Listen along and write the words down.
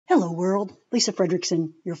Hello world, Lisa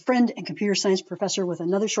Friedrichsen, your friend and computer science professor with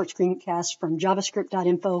another short screencast from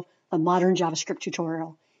javascript.info, the Modern JavaScript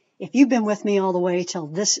tutorial. If you've been with me all the way till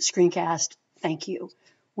this screencast, thank you.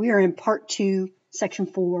 We are in part 2, section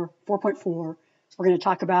 4.4. We're going to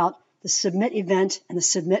talk about the submit event and the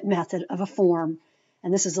submit method of a form.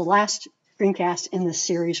 And this is the last screencast in this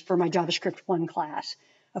series for my JavaScript 1 class.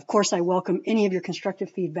 Of course, I welcome any of your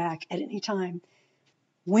constructive feedback at any time.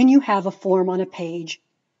 When you have a form on a page,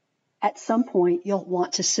 at some point, you'll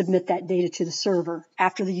want to submit that data to the server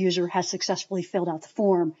after the user has successfully filled out the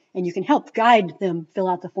form. And you can help guide them fill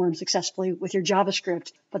out the form successfully with your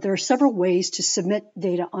JavaScript. But there are several ways to submit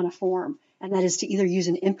data on a form. And that is to either use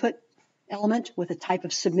an input element with a type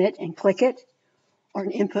of submit and click it, or an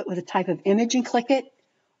input with a type of image and click it,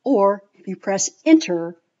 or if you press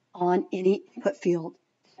enter on any input field,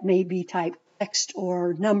 it may be type text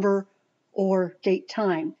or number or date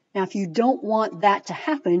time. Now, if you don't want that to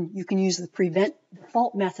happen, you can use the prevent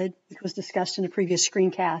default method, which was discussed in a previous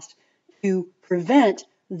screencast, to prevent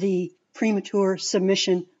the premature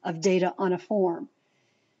submission of data on a form.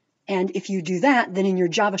 And if you do that, then in your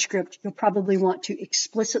JavaScript, you'll probably want to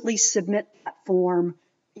explicitly submit that form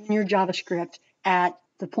in your JavaScript at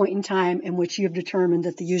the point in time in which you have determined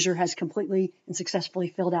that the user has completely and successfully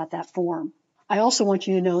filled out that form. I also want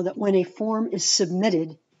you to know that when a form is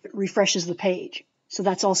submitted, it refreshes the page. So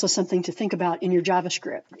that's also something to think about in your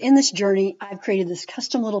JavaScript. In this journey, I've created this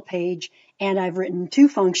custom little page, and I've written two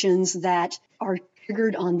functions that are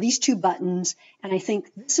triggered on these two buttons. And I think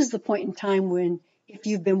this is the point in time when, if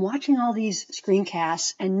you've been watching all these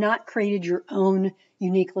screencasts and not created your own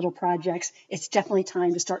unique little projects, it's definitely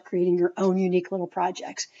time to start creating your own unique little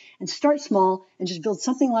projects. And start small and just build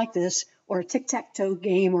something like this, or a tic-tac-toe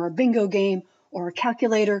game, or a bingo game, or a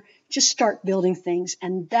calculator. Just start building things,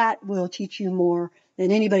 and that will teach you more than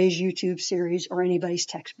anybody's YouTube series or anybody's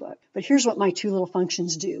textbook. But here's what my two little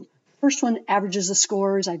functions do. First one averages the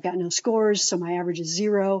scores. I've got no scores, so my average is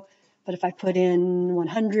 0. But if I put in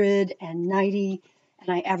 100 and 90 and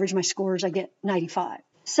I average my scores, I get 95.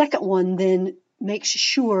 Second one then makes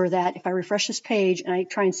sure that if I refresh this page and I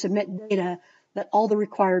try and submit data, that all the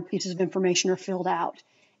required pieces of information are filled out.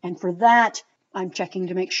 And for that, I'm checking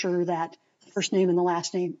to make sure that the first name and the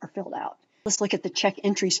last name are filled out. Let's look at the check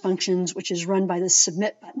entries functions, which is run by the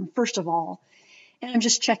submit button first of all. And I'm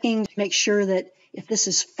just checking to make sure that if this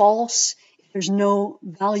is false, if there's no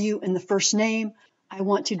value in the first name, I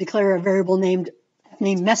want to declare a variable named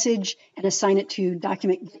fname message and assign it to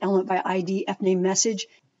document element by ID fname message.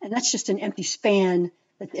 And that's just an empty span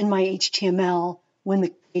that's in my HTML when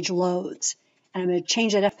the page loads. And I'm going to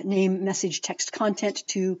change that fname message text content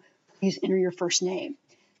to please enter your first name.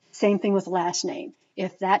 Same thing with the last name.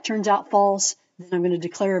 If that turns out false, then I'm going to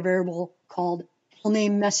declare a variable called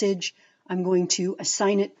name message. I'm going to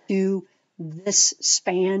assign it to this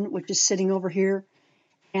span, which is sitting over here,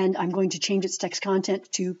 and I'm going to change its text content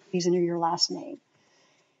to please enter your last name.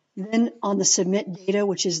 Then on the submit data,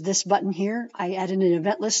 which is this button here, I added an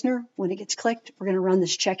event listener. When it gets clicked, we're going to run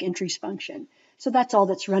this check entries function. So that's all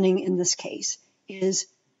that's running in this case, is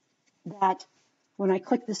that when I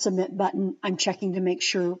click the submit button, I'm checking to make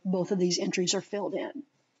sure both of these entries are filled in.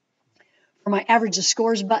 For my average the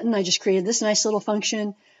scores button, I just created this nice little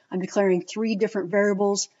function. I'm declaring 3 different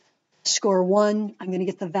variables. Score 1, I'm going to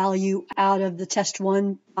get the value out of the test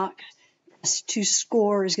 1 box. Test 2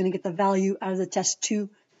 score is going to get the value out of the test 2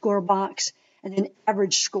 score box. And then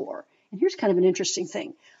average score. And here's kind of an interesting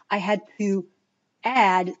thing. I had to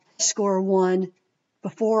add score 1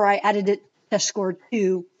 before I added it to test score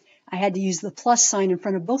 2. I had to use the plus sign in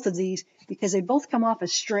front of both of these because they both come off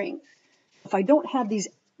as strings. If I don't have these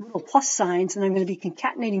little plus signs, then I'm going to be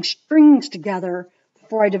concatenating strings together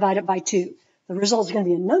before I divide it by 2. The result is going to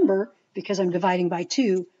be a number because I'm dividing by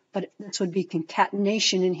 2, but this would be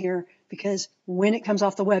concatenation in here because when it comes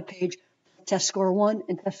off the web page, test score 1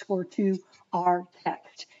 and test score 2 are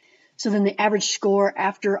text. So then the average score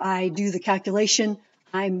after I do the calculation,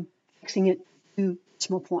 I'm fixing it to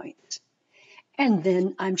decimal points. And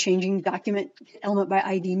then I'm changing document element by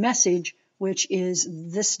ID message, which is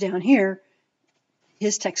this down here,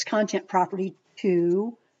 his text content property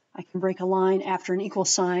to, I can break a line after an equal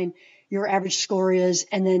sign, your average score is,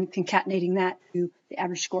 and then concatenating that to the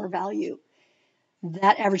average score value.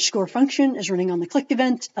 That average score function is running on the click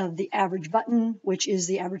event of the average button, which is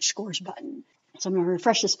the average scores button. So I'm going to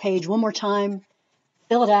refresh this page one more time,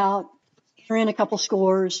 fill it out, enter in a couple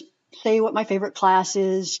scores, say what my favorite class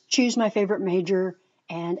is, choose my favorite major,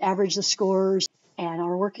 and average the scores, and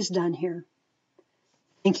our work is done here.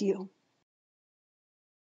 Thank you.